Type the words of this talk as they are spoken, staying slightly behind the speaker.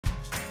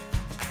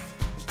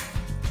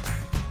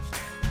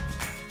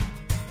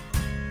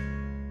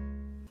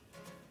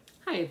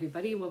Hi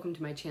everybody, welcome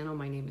to my channel.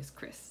 My name is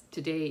Chris.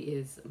 Today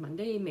is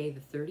Monday, May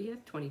the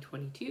 30th,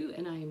 2022,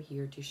 and I am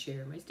here to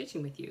share my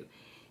stitching with you.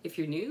 If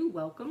you're new,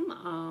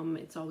 welcome.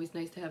 It's always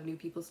nice to have new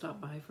people stop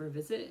by for a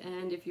visit,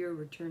 and if you're a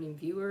returning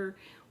viewer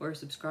or a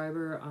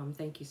subscriber,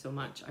 thank you so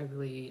much. I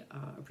really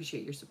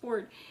appreciate your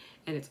support,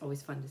 and it's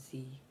always fun to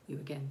see you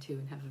again too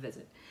and have a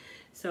visit.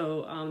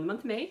 So the month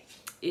of May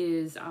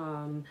is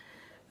a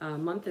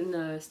month in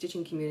the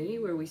stitching community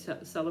where we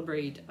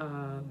celebrate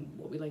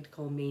what we like to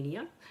call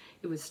Mania.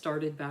 It was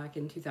started back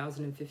in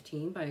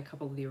 2015 by a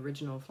couple of the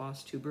original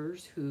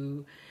Flosstubers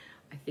who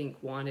I think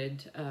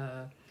wanted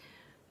a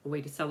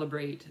way to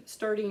celebrate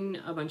starting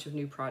a bunch of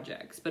new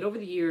projects. But over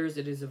the years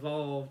it has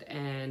evolved,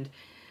 and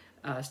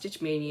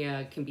Stitch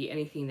Mania can be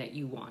anything that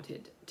you want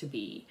it to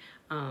be.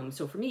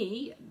 So for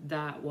me,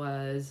 that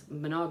was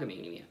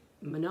Monogamania.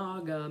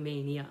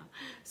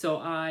 So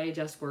I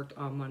just worked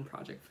on one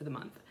project for the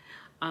month.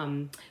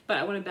 But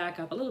I want to back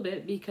up a little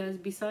bit because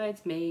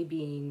besides May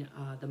being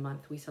the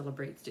month we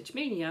celebrate Stitch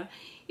Mania,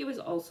 it was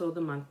also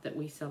the month that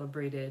we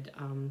celebrated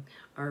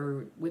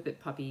our Whippet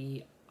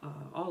puppy,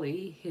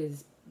 Ollie,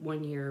 his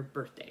 1-year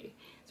birthday.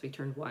 So he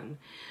turned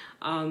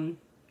 1.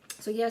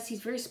 So yes,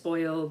 he's very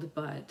spoiled,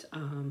 but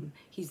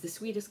he's the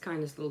sweetest,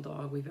 kindest little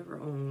dog we've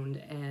ever owned,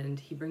 and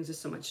he brings us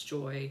so much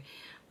joy.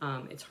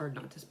 It's hard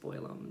not to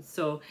spoil him.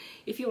 So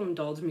if you'll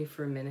indulge me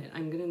for a minute,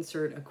 I'm going to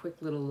insert a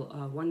quick little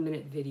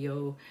 1-minute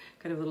video,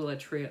 kind of a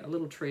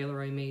little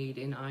trailer I made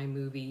in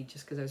iMovie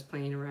just because I was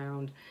playing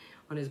around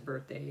on his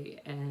birthday,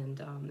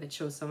 and it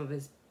shows some of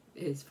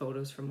his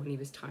photos from when he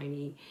was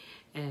tiny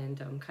and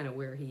kind of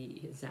where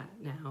he is at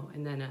now,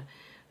 and then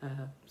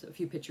a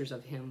few pictures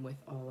of him with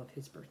all of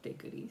his birthday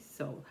goodies.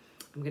 So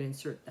I'm going to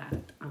insert that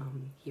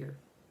here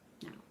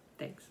now.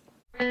 Thanks.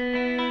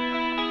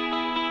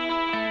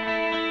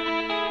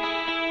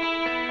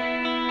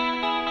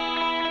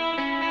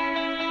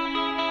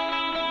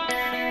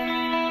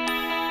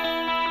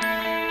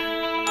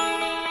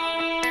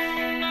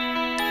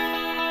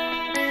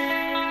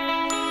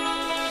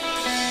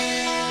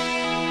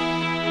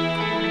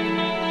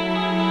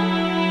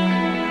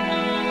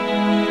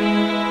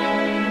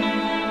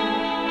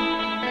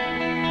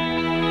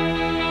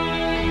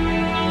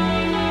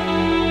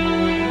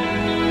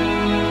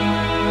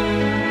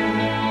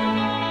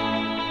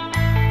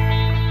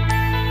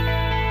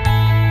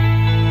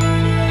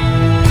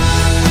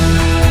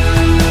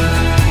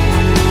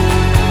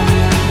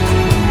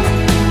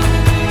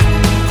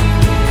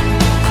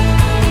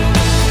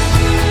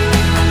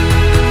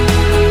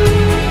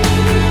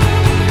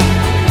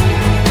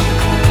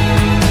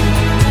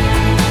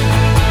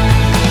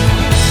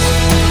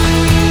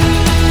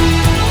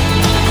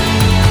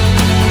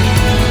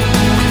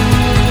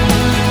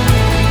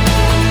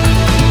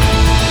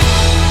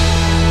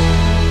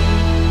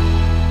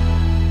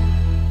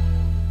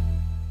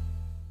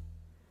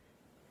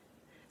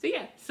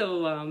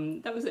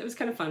 It was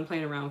kind of fun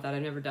playing around with that.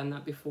 I've never done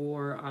that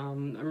before.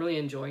 I'm really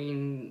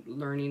enjoying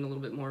learning a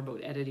little bit more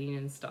about editing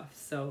and stuff.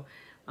 So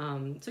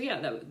yeah,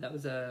 that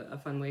was a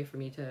fun way for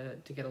me to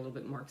get a little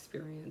bit more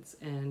experience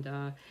and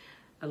a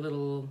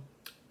little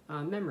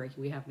memory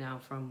we have now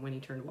from when he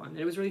turned 1. And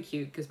it was really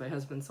cute because my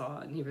husband saw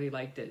it and he really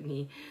liked it, and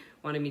he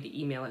wanted me to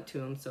email it to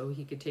him so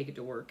he could take it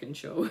to work and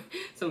show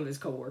some of his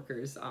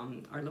co-workers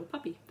our little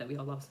puppy that we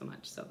all love so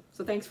much. So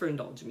thanks for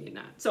indulging me in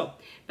that. So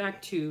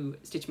back to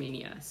Stitch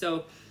Mania.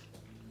 So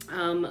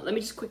let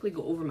me just quickly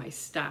go over my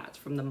stats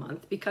from the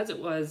month. Because it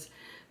was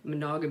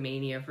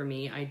Monogamania for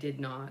me, I did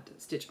not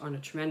stitch on a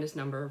tremendous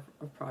number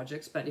of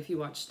projects, but if you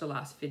watched the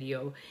last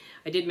video,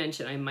 I did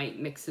mention I might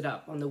mix it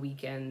up on the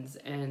weekends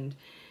and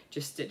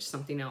just stitch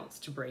something else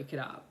to break it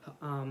up.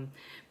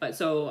 But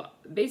so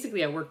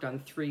basically I worked on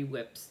 3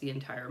 whips the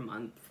entire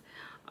month.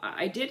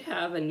 I did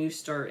have a new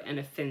start and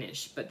a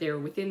finish, but they're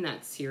within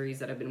that series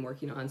that I've been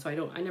working on, so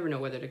I never know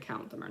whether to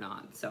count them or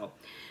not.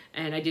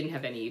 And I didn't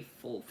have any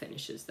full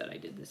finishes that I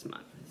did this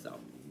month.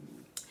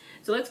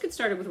 So let's get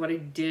started with what I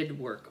did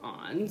work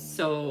on.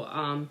 So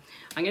I'm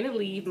gonna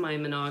leave my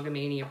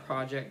Monogamania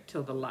project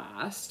till the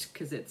last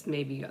because it's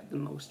maybe got the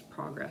most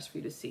progress for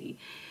you to see.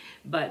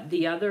 But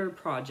the other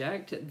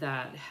project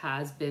that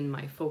has been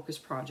my focus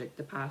project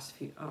the past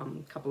few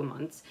couple of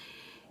months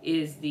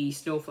is the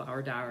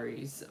Snowflower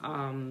Diaries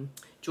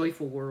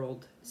Joyful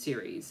World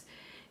series,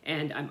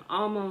 and I'm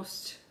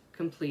almost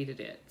completed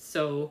it.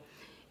 So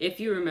if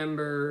you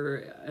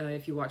remember,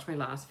 if you watched my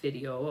last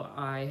video,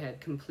 I had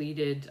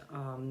completed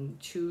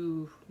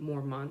 2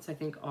 more months, I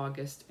think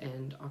August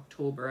and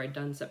October. I'd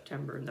done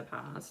September in the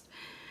past,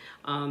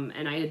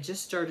 and I had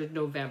just started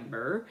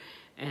November,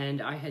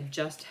 and I had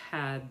just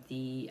had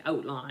the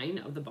outline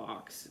of the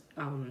box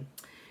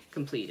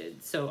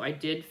completed. So I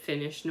did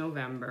finish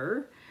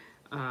November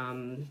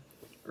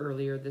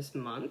earlier this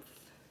month,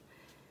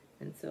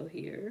 and so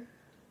here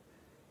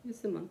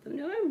is the month of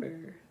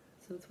November.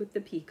 So it's with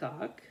the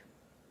peacock.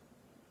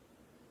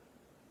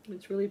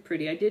 It's really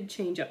pretty. I did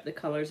change up the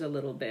colors a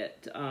little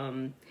bit.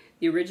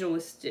 The original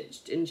was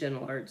stitched in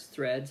Gentle Arts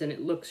threads, and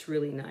it looks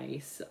really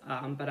nice,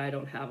 but I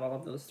don't have all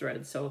of those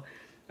threads, so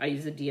I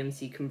use a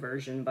DMC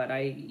conversion, but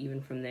even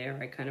from there,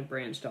 I kind of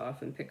branched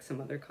off and picked some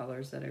other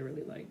colors that I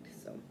really liked.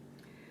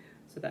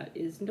 So that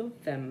is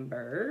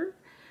November.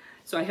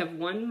 So I have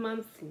 1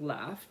 month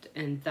left,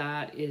 and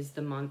that is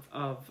the month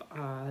of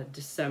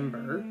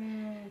December.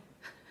 And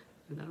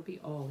that'll be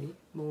Ollie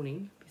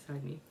moaning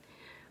beside me.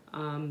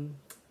 And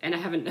I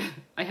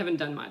haven't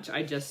done much.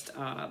 I just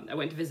I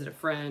went to visit a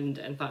friend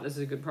and thought this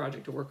is a good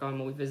project to work on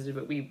when we visited,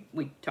 but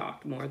we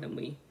talked more than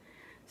we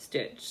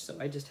stitched. So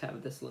I just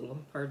have this little,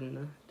 pardon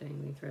the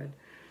dangling thread,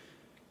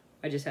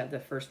 I just have the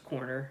first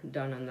corner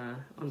done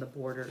on the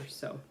border.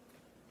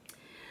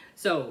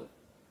 So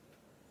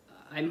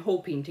I'm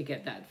hoping to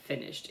get that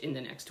finished in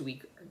the next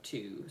week or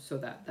two, so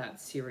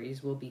that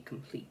series will be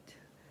complete.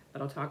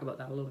 But I'll talk about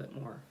that a little bit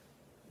more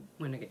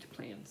when I get to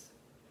plans.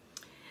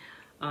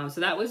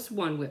 So that was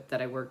one whip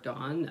that I worked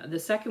on. The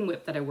second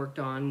whip that I worked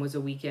on was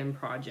a weekend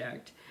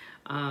project.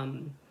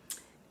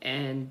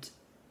 And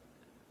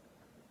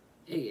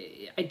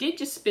I did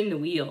just spin the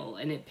wheel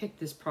and it picked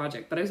this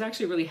project, but I was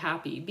actually really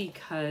happy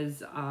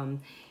because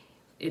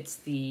it's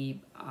the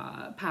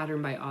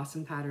pattern by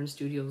Awesome Pattern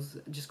Studios,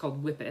 just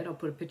called Whip It. I'll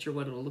put a picture of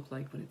what it'll look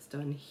like when it's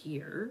done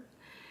here.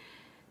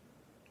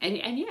 And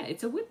yeah,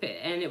 it's a Whip It,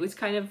 and it was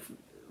kind of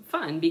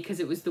fun because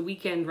it was the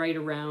weekend right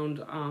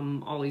around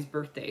Ollie's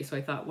birthday. So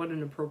I thought, what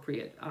an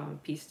appropriate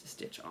piece to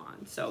stitch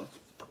on. So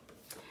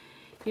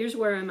here's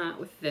where I'm at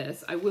with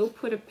this. I will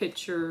put a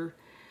picture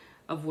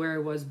of where I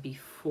was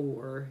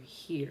before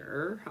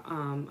here.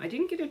 I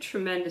didn't get a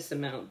tremendous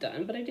amount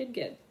done, but I did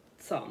get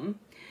some.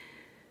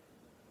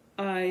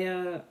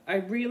 I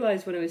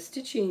realized when I was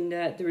stitching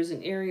that there was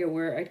an area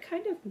where I'd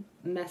kind of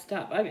messed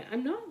up. I mean,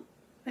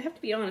 I have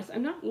to be honest,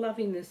 I'm not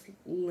loving this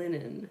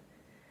linen,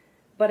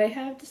 but I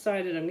have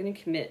decided I'm going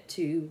to commit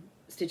to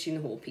stitching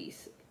the whole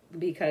piece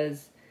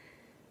because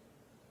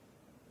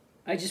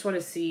I just want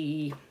to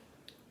see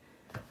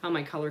how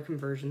my color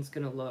conversion is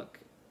going to look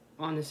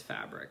on this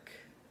fabric,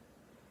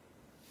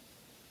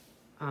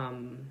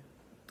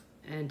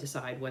 and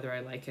decide whether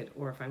I like it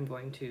or if I'm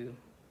going to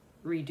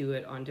redo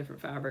it on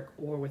different fabric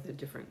or with a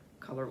different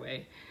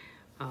colorway.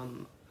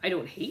 I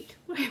don't hate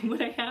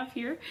what I have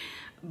here,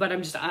 but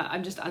I'm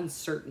just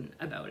uncertain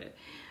about it.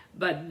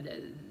 But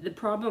the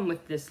problem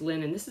with this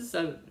linen,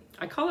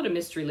 I call it a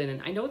mystery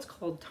linen. I know it's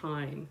called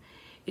Time.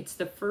 It's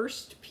the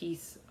first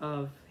piece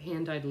of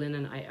hand-dyed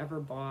linen I ever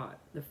bought,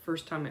 the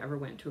first time I ever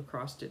went to a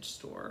cross-stitch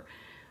store,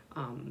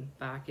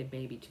 back in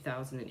maybe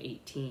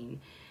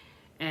 2018.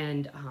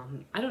 And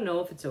I don't know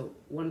if it's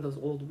one of those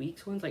old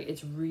Weeks ones. Like,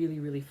 it's really,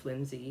 really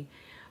flimsy.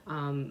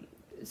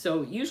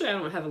 So usually I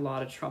don't have a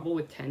lot of trouble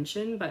with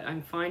tension, but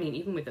I'm finding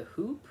even with a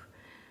hoop,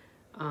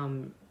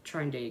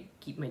 trying to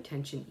keep my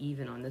tension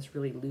even on this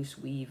really loose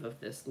weave of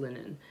this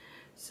linen.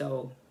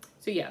 So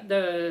yeah,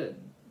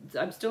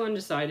 I'm still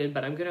undecided,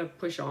 but I'm gonna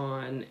push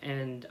on.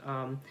 And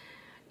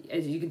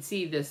as you can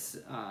see, this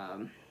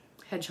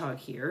hedgehog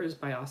here is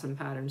by Awesome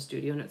Pattern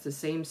Studio, and it's the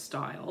same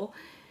style.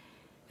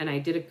 And I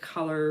did a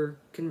color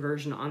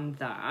conversion on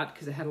that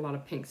because it had a lot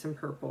of pinks and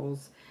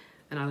purples,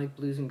 and I like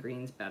blues and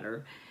greens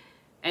better.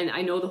 And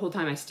I know the whole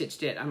time I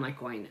stitched it, I'm like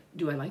going,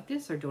 do I like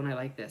this or don't I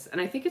like this?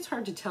 And I think it's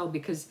hard to tell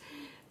because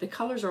the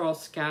colors are all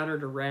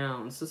scattered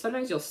around. So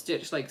sometimes you'll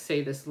stitch, like,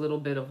 say, this little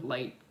bit of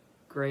light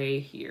gray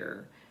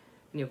here,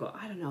 and you'll go,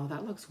 I don't know,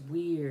 that looks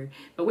weird.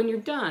 But when you're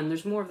done,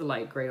 there's more of the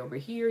light gray over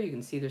here. You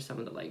can see there's some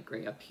of the light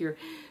gray up here.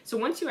 So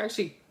once you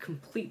actually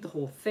complete the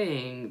whole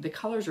thing, the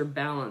colors are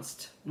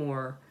balanced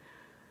more,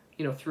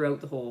 you know, throughout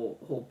the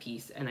whole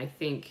piece. And I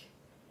think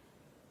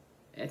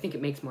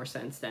it makes more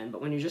sense then. But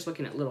when you're just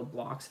looking at little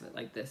blocks of it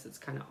like this, it's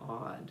kind of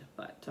odd.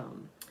 But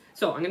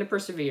so I'm going to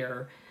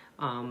persevere.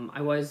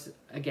 I was,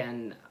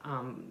 again,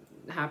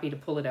 happy to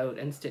pull it out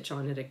and stitch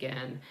on it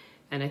again.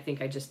 And I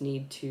think I just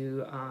need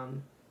to,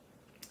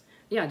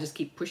 yeah, just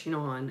keep pushing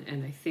on.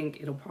 And I think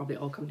it'll probably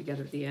all come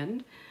together at the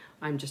end.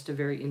 I'm just a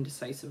very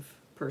indecisive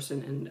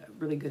person and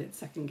really good at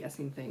second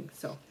guessing things.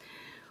 So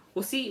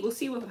we'll see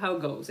how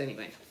it goes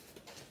anyway.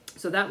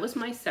 So that was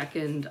my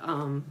second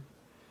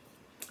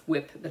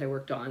whip that I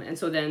worked on. And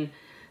so then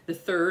the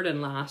third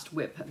and last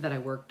whip that I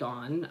worked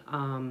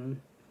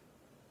on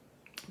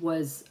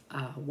was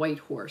White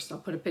Horse. I'll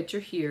put a picture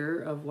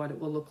here of what it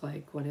will look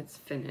like when it's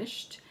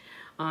finished.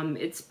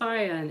 It's by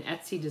an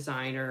Etsy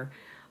designer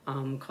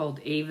called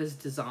Ava's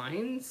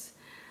Designs.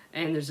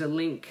 And there's a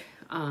link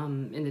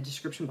in the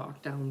description box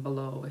down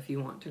below if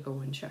you want to go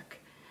and check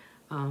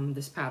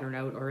this pattern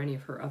out or any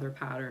of her other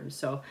patterns.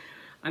 So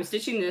I'm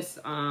stitching this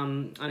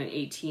on an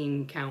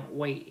 18 count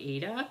white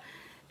Aida,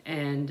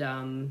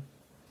 and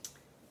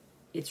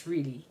it's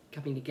really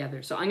coming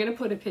together. So I'm going to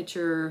put a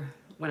picture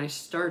when I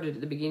started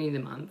at the beginning of the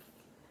month,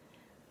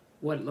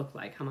 what it looked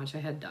like, how much I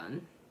had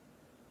done.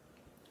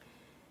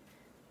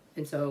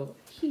 And so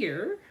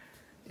here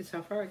is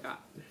how far I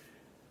got.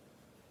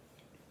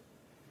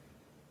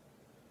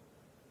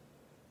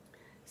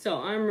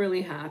 So I'm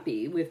really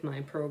happy with my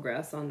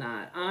progress on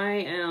that. I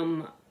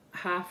am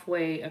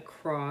halfway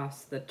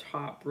across the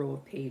top row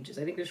of pages.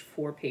 I think there's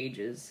 4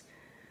 pages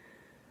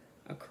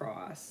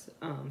across.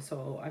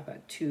 So I've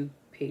got 2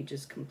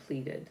 pages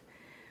completed.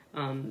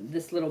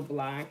 This little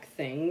black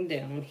thing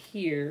down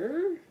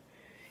here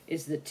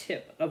is the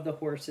tip of the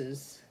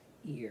horse's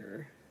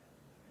ear.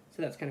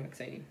 So that's kind of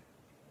exciting.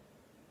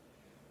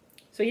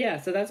 So yeah,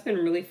 so that's been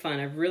really fun.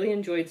 I've really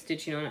enjoyed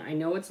stitching on it. I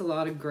know it's a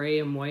lot of gray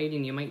and white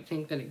and you might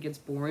think that it gets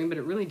boring, but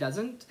it really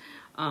doesn't.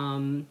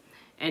 And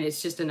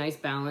it's just a nice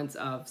balance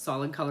of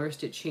solid color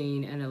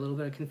stitching and a little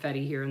bit of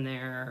confetti here and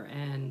there.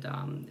 And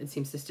it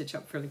seems to stitch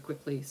up fairly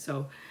quickly.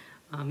 So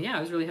yeah,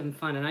 I was really having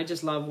fun. And I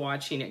just love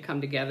watching it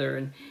come together.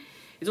 And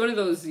it's one of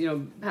those, you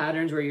know,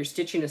 patterns where you're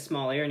stitching a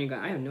small area and you go,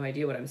 I have no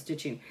idea what I'm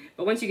stitching.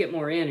 But once you get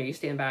more in, or you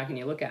stand back and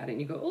you look at it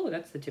and you go, oh,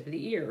 that's the tip of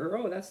the ear. Or,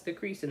 oh, that's the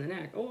crease in the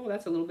neck. Oh,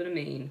 that's a little bit of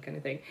mane kind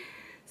of thing.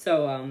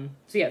 So,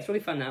 so yeah, it's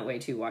really fun that way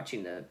too,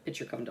 watching the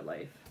picture come to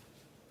life.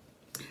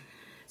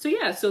 So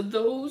yeah, so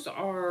those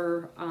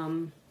are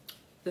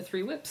the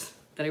 3 whips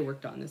that I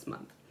worked on this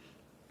month.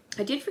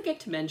 I did forget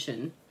to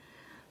mention,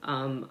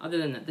 other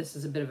than that this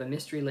is a bit of a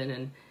mystery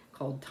linen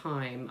called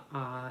Time,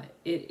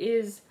 it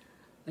is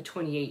a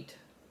 28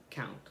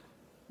 count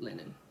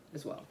linen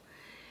as well.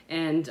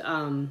 And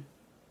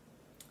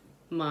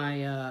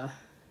my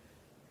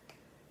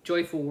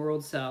Joyful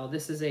World cell,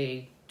 this is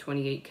a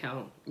 28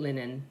 count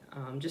linen,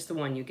 just the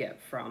one you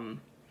get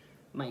from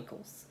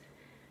Michael's.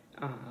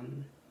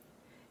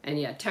 And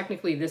yeah,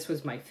 technically this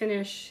was my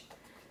finish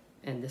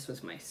and this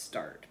was my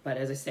start. But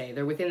as I say,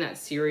 they're within that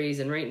series,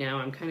 and right now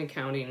I'm kind of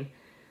counting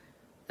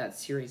that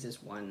series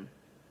as 1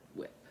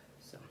 whip.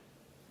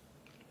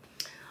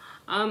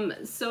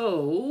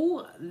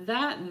 So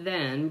that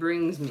then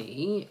brings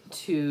me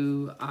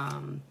to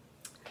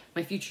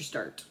my future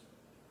start.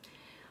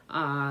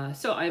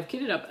 So I've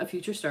kitted up a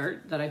future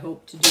start that I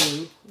hope to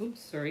do. Oops,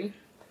 sorry,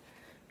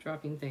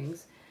 dropping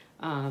things.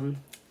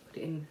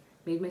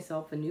 Made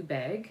myself a new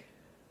bag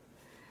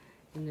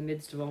in the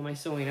midst of all my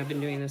sewing. I've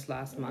been doing this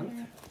last month.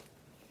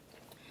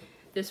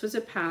 This was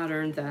a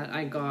pattern that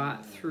I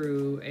got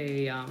through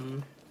a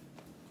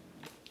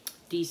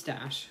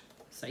D-Stash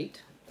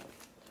site.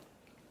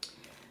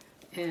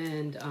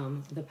 And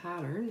the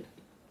pattern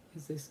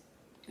is this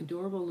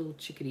adorable little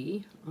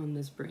chickadee on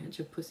this branch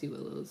of pussy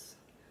willows.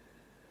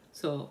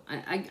 So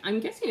I'm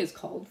guessing it's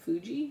called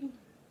Fuji.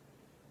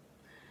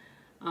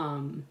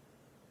 So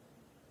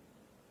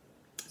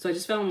I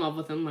just fell in love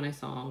with them when I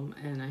saw them,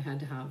 and I had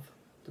to have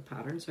the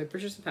pattern. So I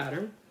purchased the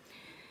pattern,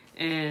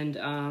 and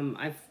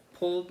I've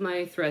pulled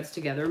my threads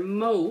together.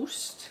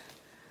 Most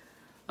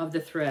of the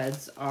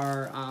threads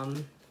are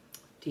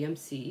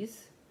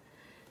DMCs.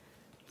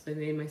 So I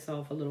made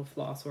myself a little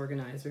floss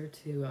organizer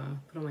to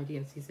put all my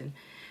DMCs in.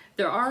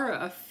 There are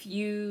a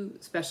few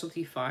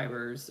specialty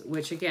fibers,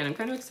 which again, I'm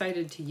kind of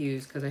excited to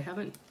use because I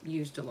haven't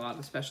used a lot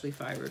of specialty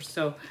fibers.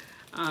 So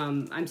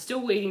I'm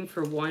still waiting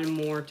for 1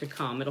 more to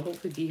come. It'll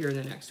hopefully be here in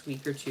the next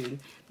week or 2.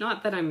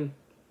 Not that I'm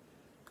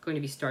going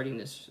to be starting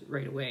this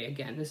right away.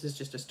 Again, this is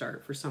just a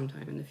start for some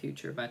time in the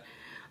future. But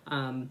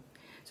so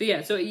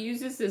yeah, so it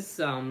uses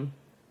this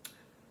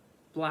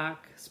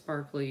black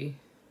sparkly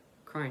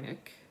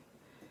Krynic.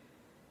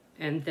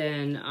 And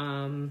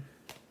then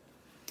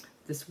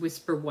this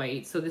Whisper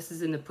White. So this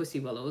is in the Pussy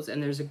Willows,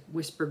 and there's a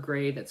Whisper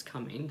Gray that's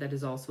coming that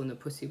is also in the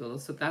Pussy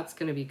Willows. So that's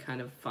going to be kind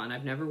of fun.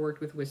 I've never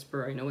worked with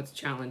Whisper. I know it's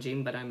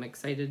challenging, but I'm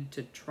excited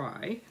to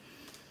try.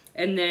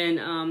 And then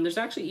there's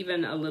actually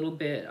even a little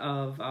bit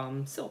of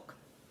silk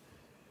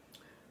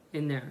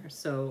in there.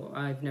 So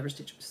I've never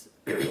stitched with,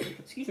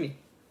 excuse me,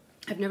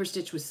 I've never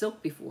stitched with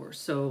silk before.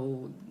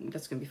 So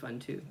that's going to be fun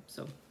too.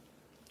 So,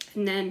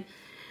 and then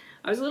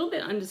I was a little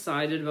bit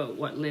undecided about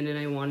what linen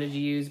I wanted to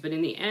use, but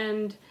in the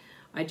end,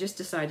 I just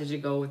decided to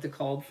go with the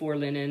called for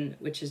linen,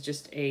 which is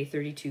just a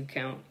 32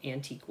 count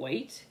antique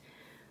white.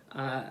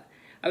 I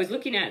was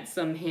looking at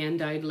some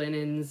hand-dyed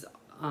linens,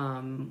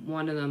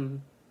 one of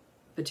them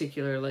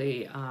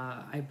particularly,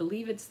 I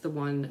believe it's the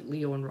one that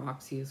Leo and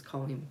Roxy is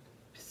calling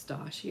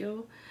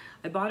Pistachio.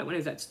 I bought it when I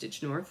was at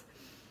Stitch North,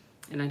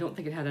 and I don't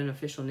think it had an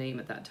official name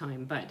at that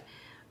time, but,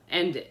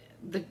 and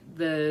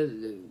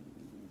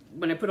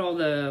when I put all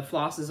the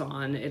flosses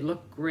on, it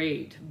looked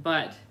great,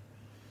 but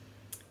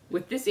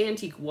with this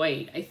antique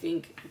white, I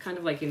think, kind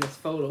of like in this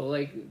photo,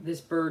 like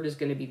this bird is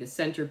going to be the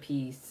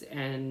centerpiece,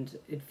 and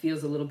it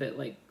feels a little bit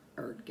like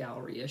art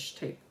gallery-ish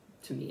type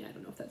to me. I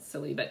don't know if that's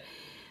silly, but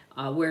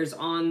whereas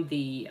on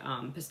the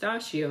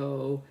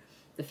pistachio,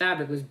 the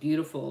fabric was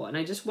beautiful, and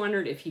I just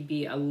wondered if he'd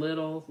be a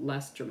little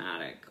less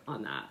dramatic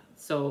on that.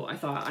 So I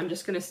thought, I'm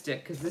just going to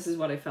stick, because this is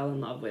what I fell in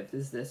love with,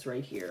 is this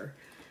right here.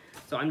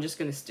 So I'm just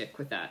going to stick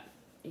with that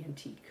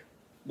antique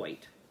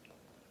white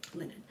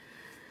linen.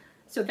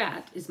 So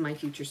that is my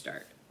future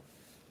start,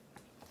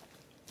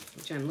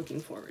 which I'm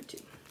looking forward to.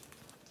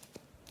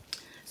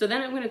 So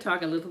then I'm going to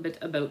talk a little bit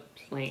about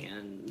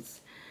plans.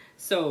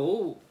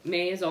 So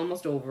May is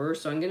almost over,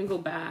 so I'm going to go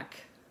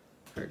back,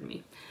 pardon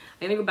me,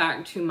 I'm going to go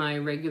back to my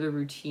regular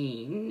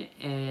routine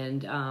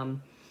and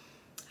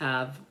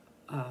have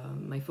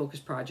my focus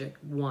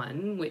project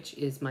 1, which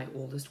is my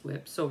oldest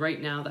whip. So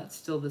right now that's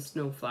still the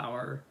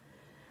Snowflower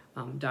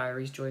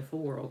Diaries Joyful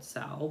World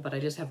Sal, but I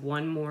just have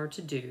one more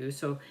to do.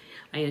 So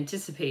I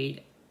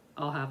anticipate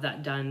I'll have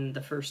that done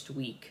the first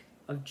week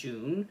of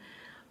June,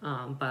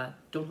 but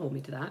don't hold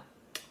me to that.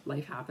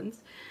 Life happens.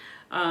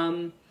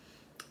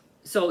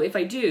 So if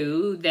I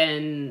do,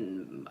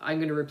 then I'm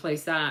going to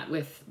replace that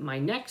with my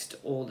next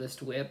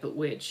oldest whip,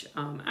 which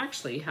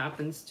actually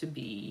happens to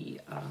be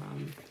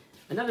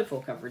another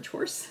full coverage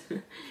horse,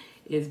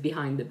 is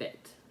Behind the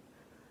Bit.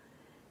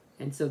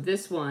 And so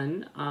this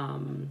one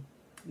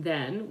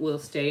then will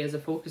stay as a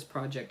focus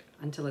project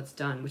until it's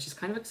done, which is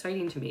kind of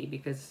exciting to me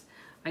because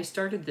I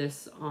started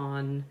this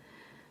on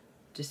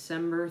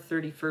December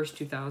 31st,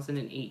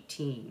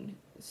 2018.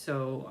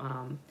 So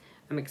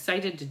I'm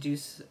excited to do,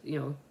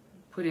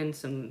 put in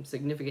some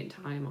significant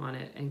time on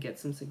it and get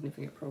some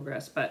significant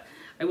progress, but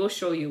I will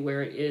show you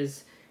where it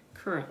is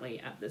currently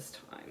at this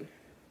time.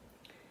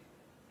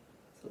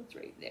 So it's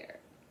right there.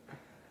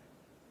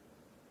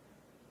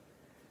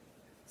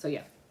 So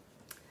yeah,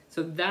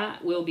 so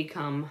that will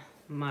become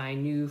my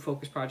new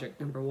focus project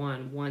number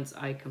 1 once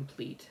I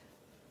complete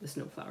the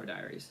Snowflower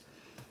Diaries.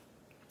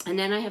 And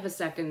then I have a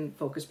second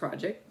focus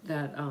project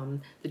that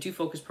the 2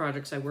 focus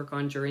projects I work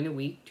on during the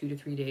week, 2 to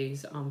 3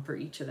 days for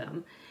each of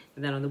them.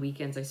 And then on the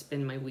weekends I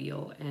spin my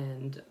wheel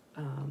and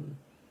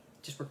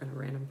just work on a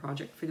random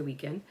project for the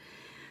weekend.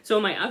 So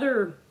my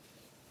other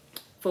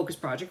focus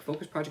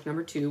project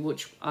number 2,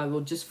 which I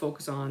will just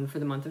focus on for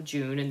the month of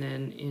June, and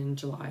then in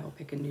July I'll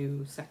pick a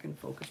new second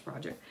focus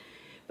project.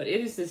 But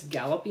it is this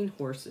Galloping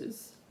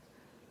Horses,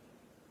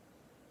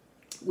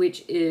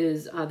 which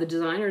is the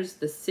designer's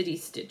the City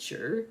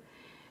Stitcher.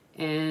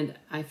 And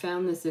I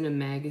found this in a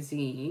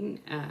magazine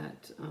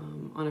at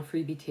on a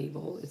freebie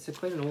table. It's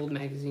quite an old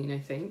magazine, I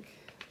think.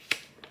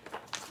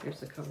 Here's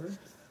the cover.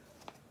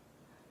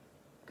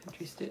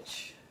 Country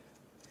Stitch.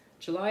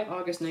 July,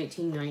 August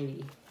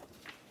 1990.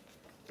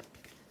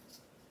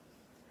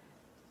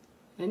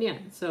 And yeah,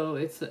 so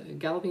it's a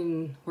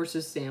Galloping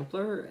Horses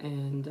sampler,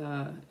 and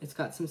it's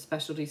got some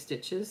specialty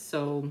stitches.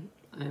 So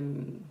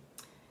I'm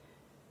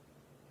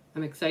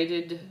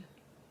excited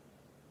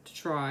to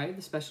try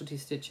the specialty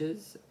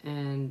stitches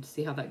and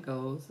see how that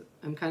goes.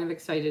 I'm kind of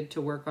excited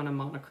to work on a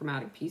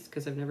monochromatic piece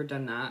because I've never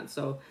done that.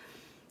 So,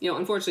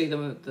 unfortunately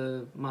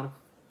the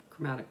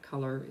monochromatic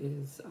color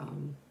is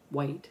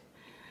white,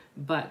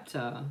 but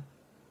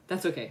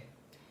that's okay.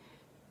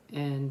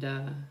 And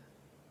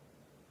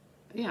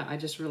yeah, I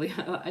just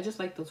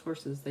like those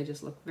horses. They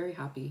just look very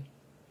happy.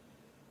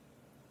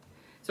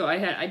 So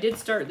I did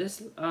start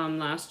this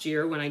last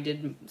year when I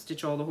did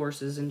stitch all the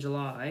horses in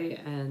July,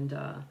 and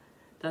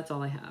that's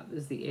all I have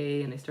is the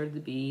A, and I started the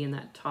B, and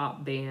that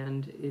top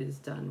band is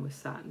done with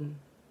satin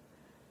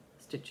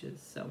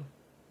stitches. So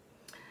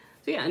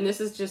yeah, and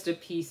this is just a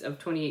piece of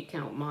 28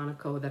 count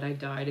Monaco that I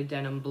dyed a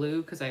denim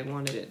blue because I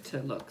wanted it to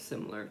look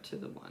similar to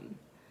the one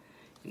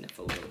in the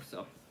photo.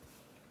 So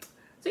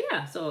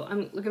yeah, so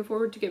I'm looking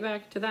forward to get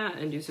back to that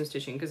and do some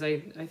stitching because I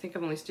think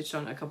I've only stitched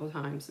on it a couple of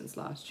times since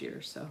last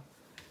year, so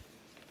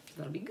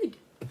that'll be good.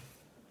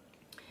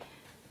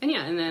 And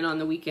yeah, and then on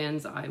the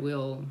weekends I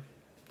will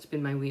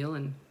spin my wheel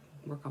and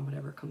work on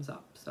whatever comes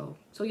up. So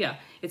yeah,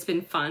 it's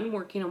been fun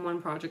working on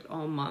one project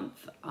all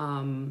month.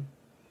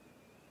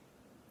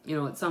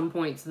 At some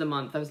points of the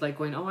month I was like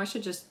going, oh, I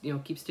should just,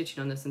 keep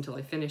stitching on this until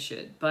I finish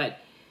it. But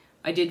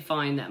I did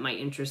find that my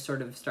interest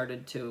sort of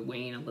started to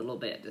wane a little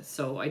bit.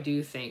 So I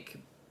do think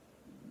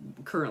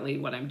currently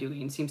what I'm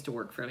doing seems to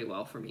work fairly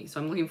well for me.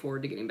 So I'm looking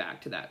forward to getting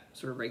back to that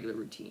sort of regular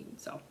routine.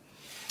 So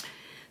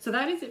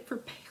that is it for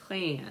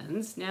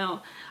plans.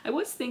 Now, I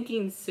was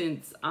thinking,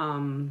 since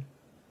I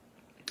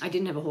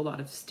didn't have a whole lot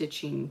of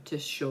stitching to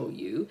show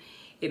you,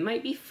 it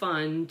might be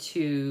fun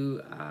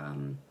to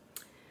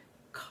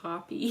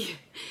copy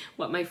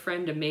what my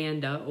friend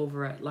Amanda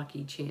over at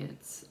Lucky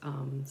Chance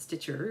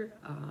Stitcher,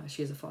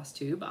 she has a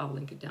Flosstube, I'll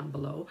link it down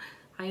below.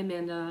 Hi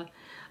Amanda.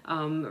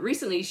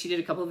 Recently she did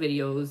a couple of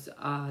videos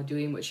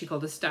doing what she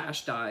called a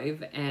stash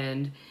dive,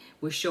 and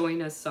was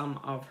showing us some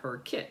of her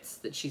kits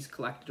that she's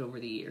collected over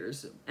the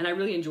years. And I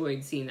really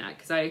enjoyed seeing that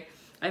because I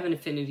have an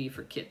affinity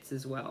for kits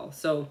as well.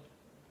 So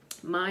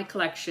my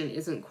collection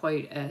isn't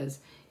quite as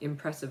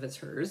impressive as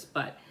hers,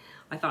 but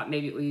I thought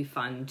maybe it would be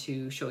fun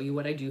to show you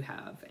what I do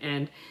have.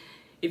 And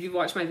if you've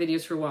watched my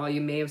videos for a while, you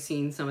may have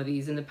seen some of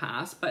these in the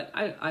past, but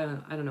I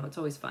don't know, it's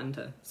always fun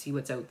to see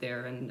what's out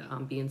there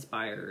and be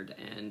inspired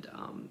and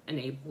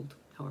enabled,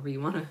 however you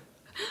want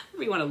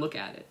to look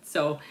at it.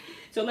 So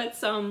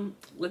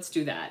let's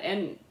do that.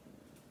 And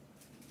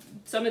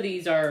some of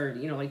these are,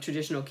 like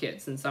traditional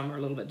kits, and some are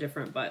a little bit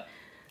different, but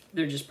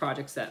they're just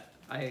projects that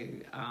I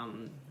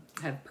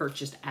have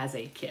purchased as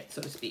a kit,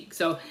 so to speak.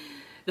 So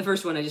the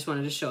first one I just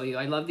wanted to show you.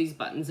 I love these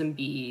buttons and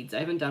beads. I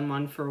haven't done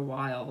one for a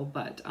while,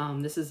 but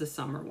this is a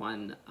summer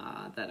one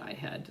that I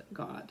had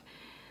got.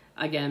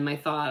 Again, my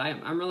thought,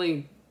 I'm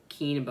really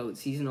keen about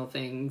seasonal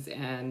things,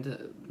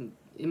 and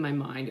in my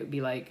mind it would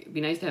be like, it'd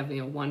be nice to have,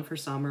 one for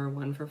summer,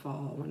 one for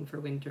fall, one for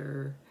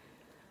winter,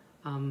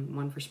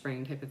 one for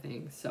spring type of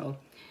thing. So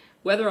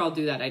Whether I'll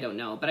do that, I don't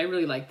know, but I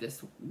really like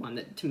this one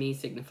that to me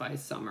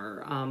signifies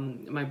summer.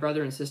 My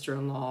brother and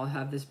sister-in-law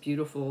have this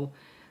beautiful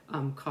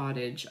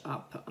cottage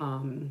up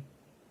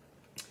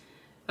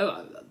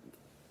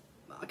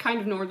kind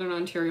of northern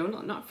Ontario,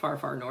 not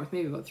far north,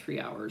 maybe about 3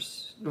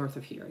 hours north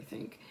of here, I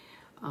think.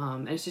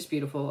 And it's just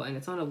beautiful, and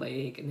it's on a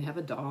lake, and they have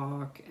a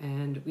dock,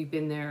 and we've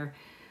been there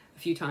a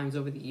few times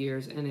over the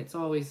years, and it's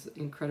always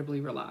incredibly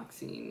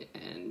relaxing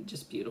and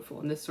just beautiful,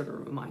 and this sort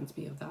of reminds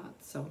me of that.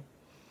 So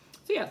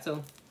yeah,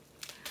 so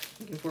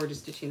looking forward to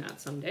stitching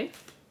that someday.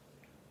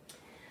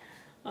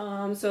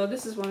 So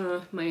this is one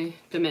of my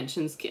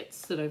Dimensions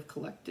kits that I've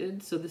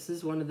collected. So this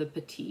is one of the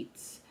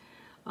petites.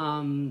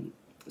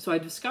 So I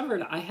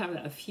discovered I have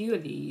a few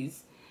of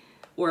these,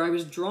 or I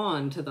was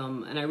drawn to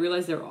them, and I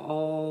realized they're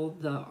all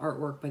the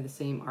artwork by the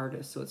same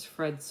artist. So it's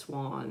Fred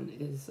Swan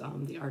is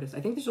the artist.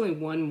 I think there's only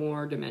one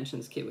more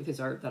Dimensions kit with his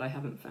art that I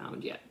haven't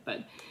found yet,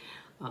 but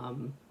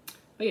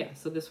yeah,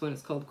 so this one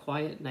is called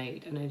Quiet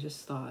Night, and I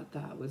just thought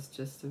that was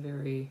just a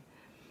very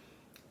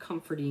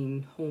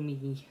comforting,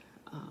 homey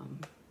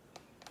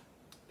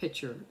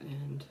picture,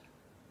 and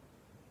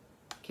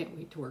can't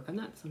wait to work on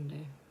that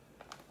someday.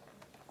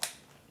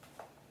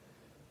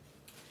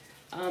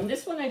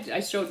 This one I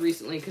showed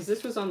recently because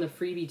this was on the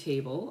freebie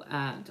table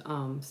at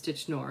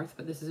Stitch North,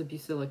 but this is a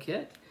Busilla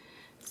kit.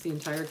 It's the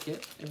entire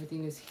kit,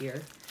 everything is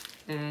here,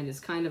 and it's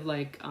kind of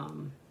like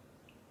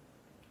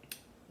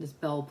this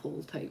bell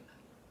pull type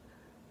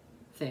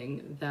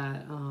thing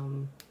that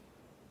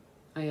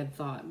I had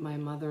thought my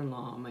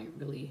mother-in-law might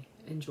really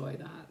enjoy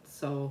that,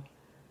 so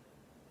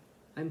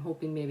I'm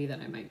hoping maybe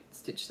that I might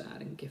stitch that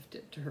and gift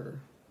it to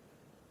her.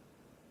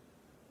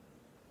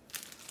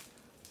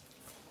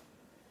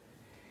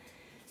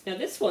 Now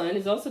this one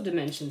is also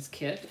Dimensions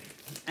kit,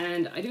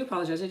 and I do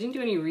apologize, I didn't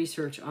do any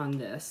research on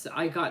this.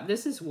 I got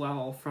this as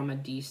well from a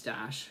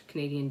D-Stash,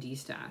 Canadian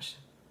D-Stash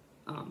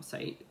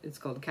site. It's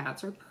called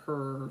Cats Are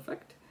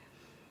Perfect,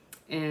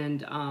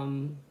 and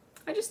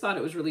I just thought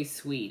it was really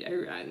sweet.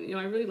 I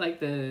really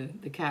like the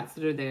cats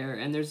that are there,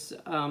 and there's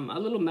a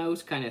little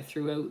mouse kind of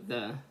throughout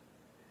the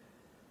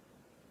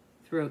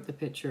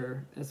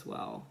picture as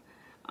well.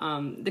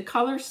 The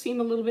colors seem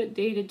a little bit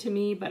dated to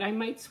me, but I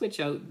might switch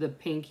out the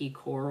pinky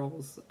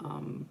corals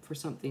for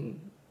something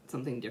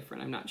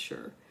different. I'm not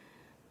sure,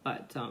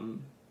 but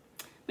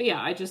yeah,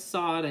 I just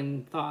saw it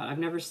and thought I've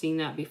never seen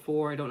that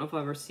before. I don't know if I'll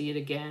ever see it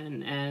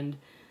again, and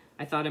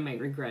I thought I might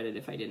regret it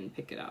if I didn't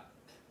pick it up.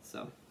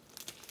 So,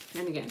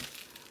 and again,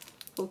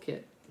 full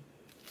kit.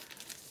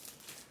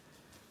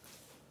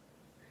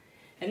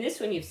 And this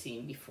one you've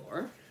seen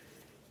before.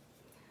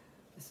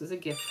 This is a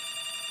gift.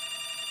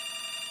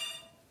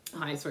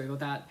 Hi, sorry about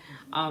that.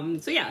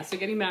 So yeah, so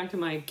getting back to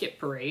my kit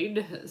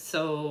parade.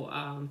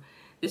 So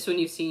this one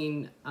you've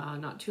seen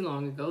not too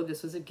long ago.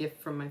 This was a gift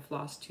from my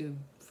Flosstube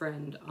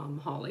friend,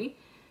 Holly.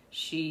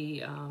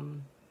 She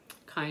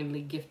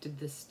kindly gifted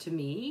this to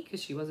me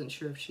because she wasn't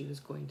sure if she was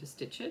going to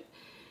stitch it.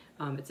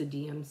 It's a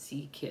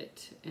DMC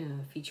kit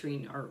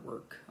featuring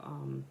artwork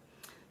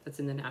that's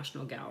in the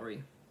National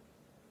Gallery.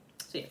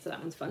 So yeah, so that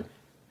one's fun.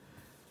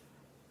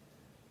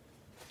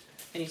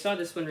 And you saw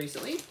this one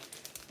recently,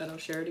 but I'll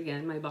share it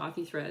again. My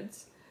Bothy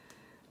threads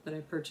that I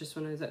purchased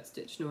when I was at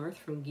Stitch North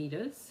from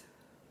Gita's.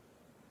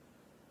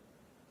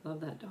 Love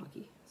that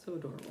doggy, so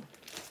adorable.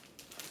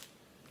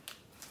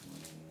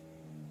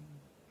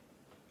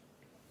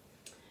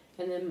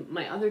 And then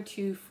my other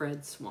two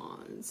Fred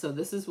Swans. So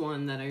this is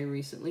one that I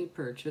recently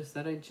purchased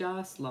that I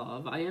just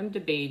love. I am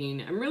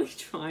debating, I'm really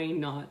trying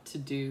not to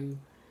do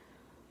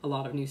a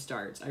lot of new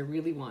starts. I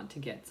really want to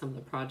get some of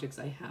the projects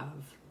I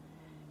have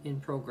in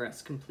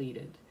progress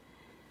completed.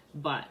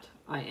 But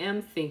I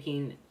am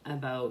thinking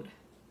about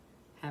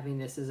having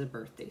this as a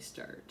birthday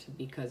start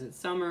because it's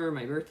summer,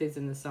 my birthday's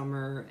in the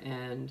summer,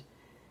 and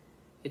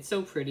it's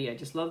so pretty. I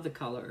just love the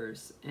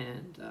colors,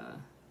 and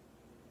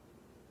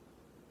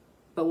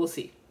but we'll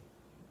see.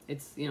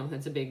 It's, you know,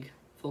 it's a big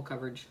full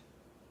coverage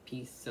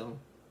piece, so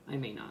I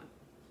may not.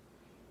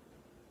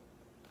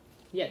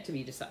 Yet to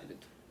be decided.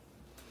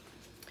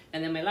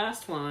 And then my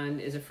last one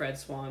is a Fred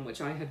Swan, which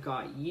I had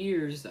got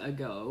years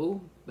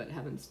ago, but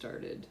haven't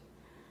started.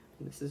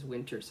 And this is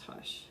Winter's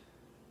Hush,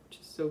 which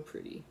is so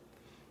pretty.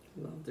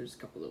 I love, there's a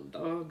couple little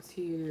dogs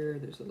here.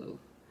 There's a little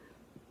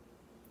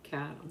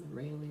cat on the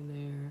railing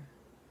there.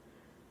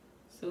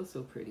 So,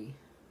 so pretty.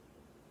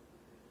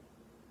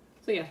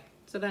 So yeah,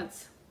 so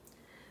that's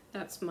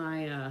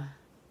my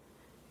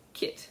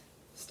kit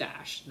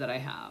stash that I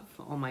have,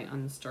 all my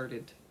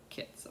unstarted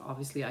kits.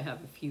 Obviously I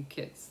have a few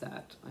kits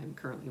that I'm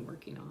currently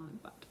working on,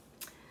 but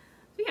so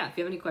yeah, if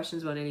you have any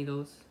questions about any of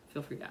those,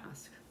 feel free to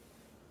ask.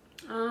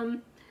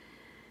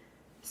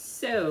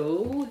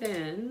 So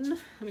then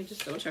let me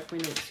just double check my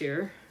notes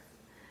here.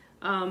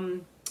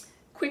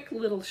 Quick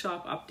little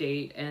shop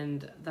update,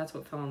 and that's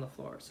what fell on the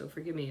floor, so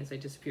forgive me as I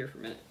disappear for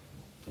a minute.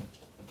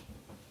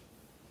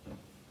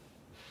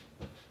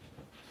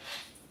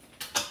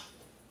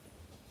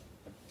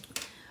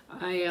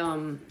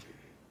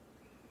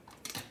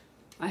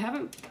 I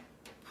haven't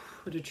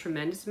put a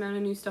tremendous amount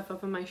of new stuff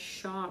up in my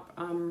shop.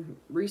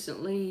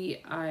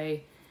 Recently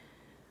I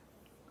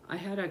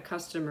had a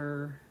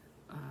customer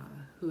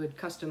who had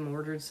custom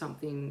ordered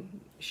something,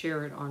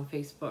 share it on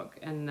Facebook,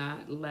 and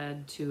that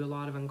led to a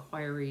lot of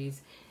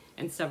inquiries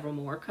and several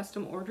more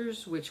custom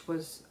orders, which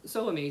was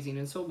so amazing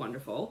and so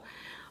wonderful.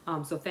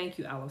 So thank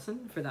you,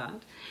 Allison, for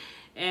that.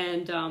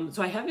 And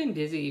so I have been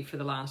busy for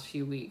the last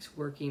few weeks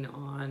working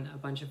on a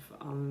bunch of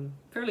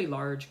fairly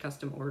large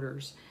custom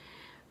orders.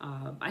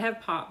 I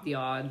have popped the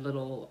odd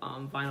little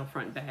vinyl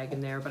front bag in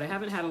there, but I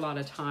haven't had a lot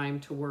of time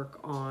to work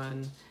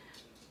on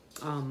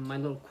my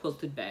little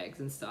quilted bags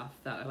and stuff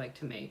that I like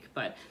to make.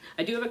 But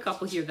I do have a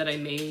couple here that I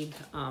made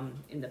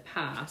in the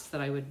past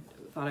that I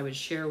thought I would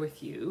share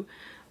with you.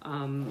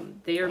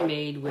 They are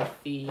made with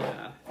the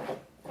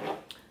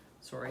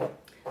sorry,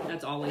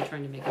 that's Ollie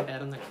trying to make a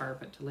bed on the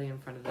carpet to lay in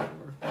front of the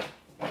door.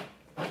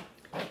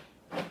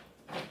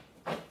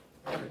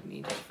 Pardon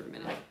me just for a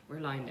minute. We're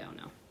lying down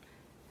now.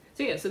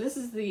 So yeah, so this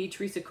is the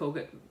Teresa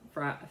Kogut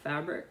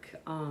fabric.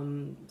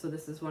 So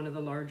this is one of the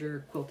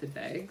larger quilted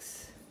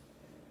bags.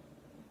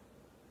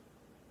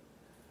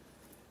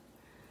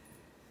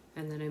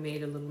 And then I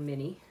made a little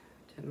mini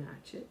to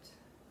match it.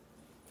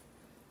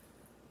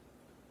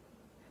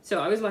 So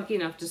I was lucky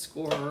enough to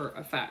score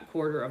a fat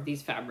quarter of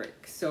these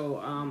fabrics. So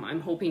I'm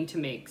hoping to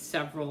make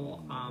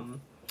several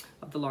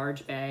of the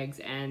large bags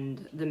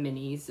and the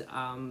minis.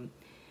 I'm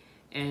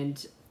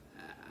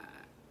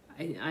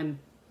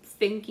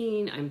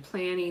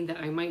planning that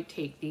I might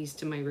take these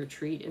to my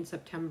retreat in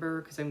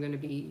September, because I'm going to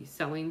be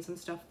selling some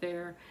stuff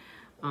there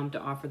to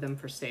offer them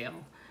for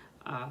sale.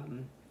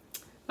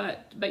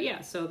 But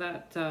yeah, so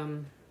that's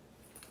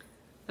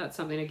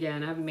something,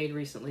 again, I haven't made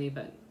recently,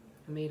 but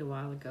I made a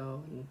while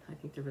ago, and I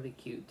think they're really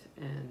cute,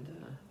 and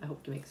I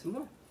hope to make some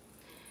more.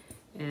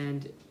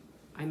 And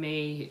I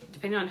may,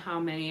 depending on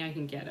how many I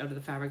can get out of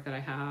the fabric that I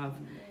have,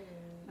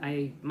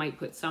 I might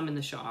put some in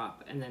the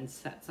shop and then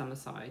set some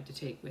aside to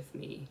take with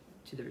me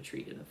to the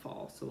retreat in the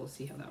fall. So we'll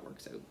see how that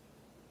works out.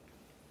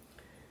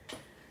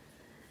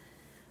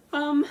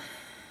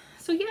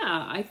 So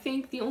yeah, I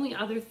think the only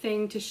other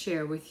thing to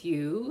share with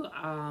you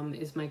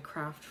is my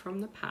craft from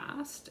the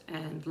past.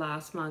 And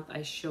last month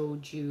I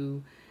showed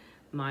you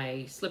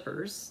my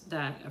slippers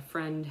that a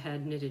friend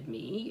had knitted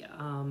me.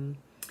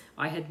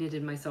 I had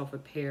knitted myself a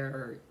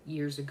pair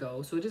years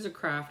ago, so it is a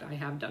craft I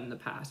have done in the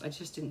past. I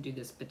just didn't do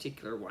this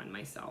particular one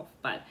myself,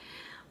 but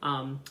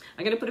I'm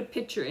gonna put a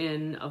picture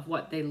in of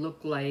what they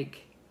look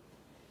like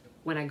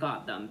when I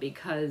got them,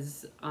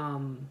 because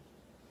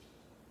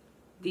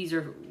these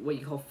are what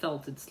you call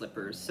felted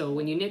slippers. So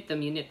when you knit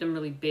them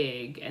really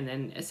big, and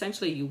then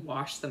essentially you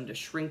wash them to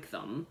shrink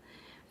them,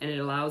 and it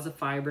allows the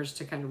fibers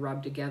to kind of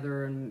rub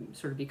together and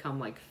sort of become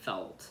like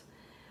felt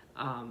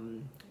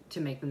to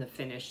make them the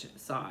finished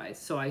size.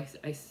 So I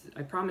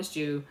promised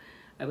you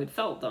I would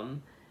felt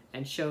them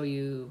and show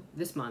you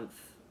this month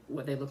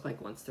what they look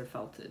like once they're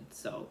felted.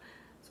 So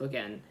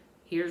again,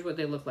 here's what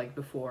they look like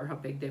before, how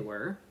big they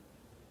were.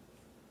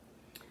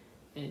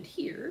 And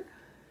here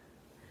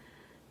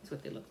is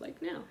what they look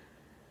like now.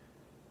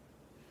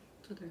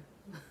 So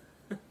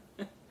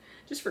they're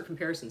just for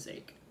comparison's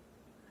sake.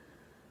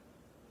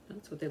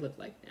 That's what they look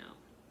like now.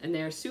 And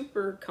they're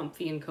super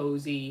comfy and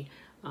cozy.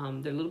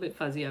 They're a little bit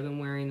fuzzy. I've been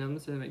wearing them,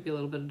 so there might be a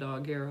little bit of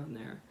dog hair on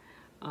there.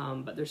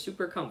 But they're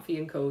super comfy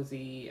and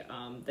cozy.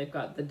 They've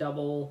got the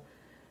double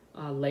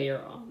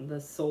layer on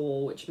the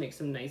sole, which makes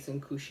them nice and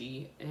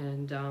cushy.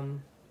 And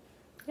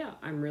yeah,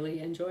 I'm really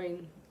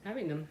enjoying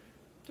having them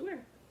to wear.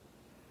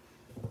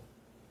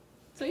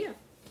 So yeah,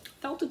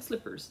 felted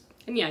slippers.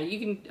 And yeah, you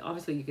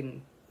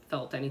can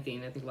felt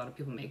anything. I think a lot of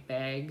people make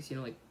bags, you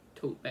know, like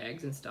tote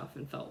bags and stuff,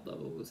 and felt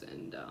those.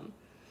 And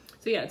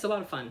so yeah, it's a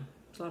lot of fun.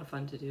 It's a lot of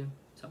fun to do.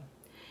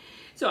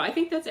 So I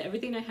think that's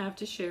everything I have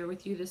to share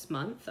with you this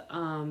month.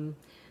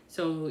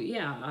 So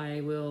yeah,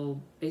 I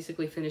will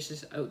basically finish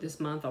this out this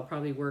month. I'll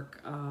probably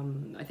work,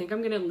 I think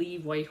I'm gonna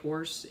leave White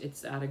Horse.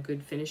 It's at a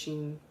good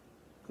finishing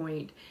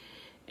point,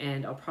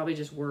 and I'll probably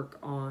just work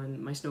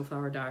on my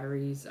Snowflower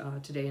Diaries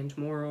today and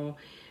tomorrow,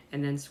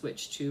 and then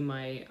switch to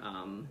my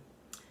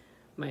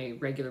my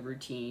regular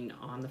routine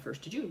on the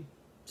 1st of June.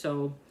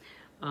 So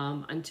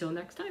until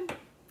next time,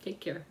 take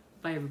care.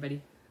 Bye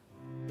everybody.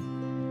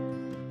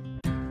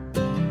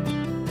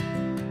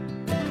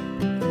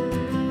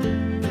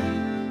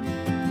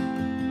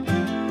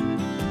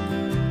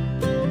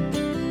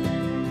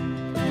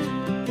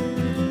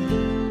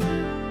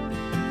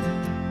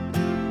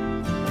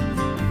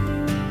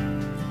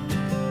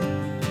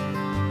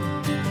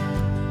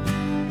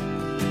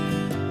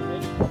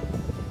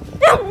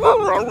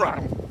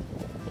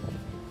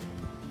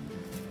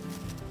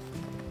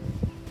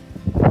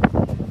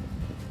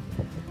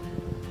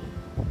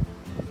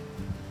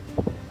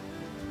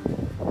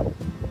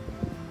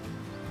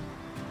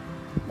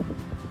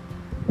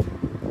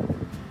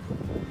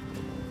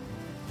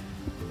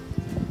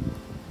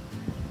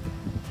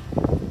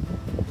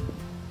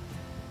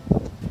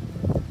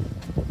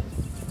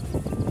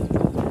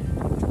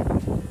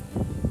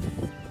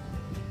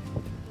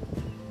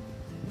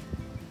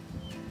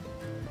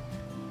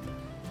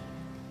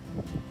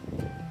 you.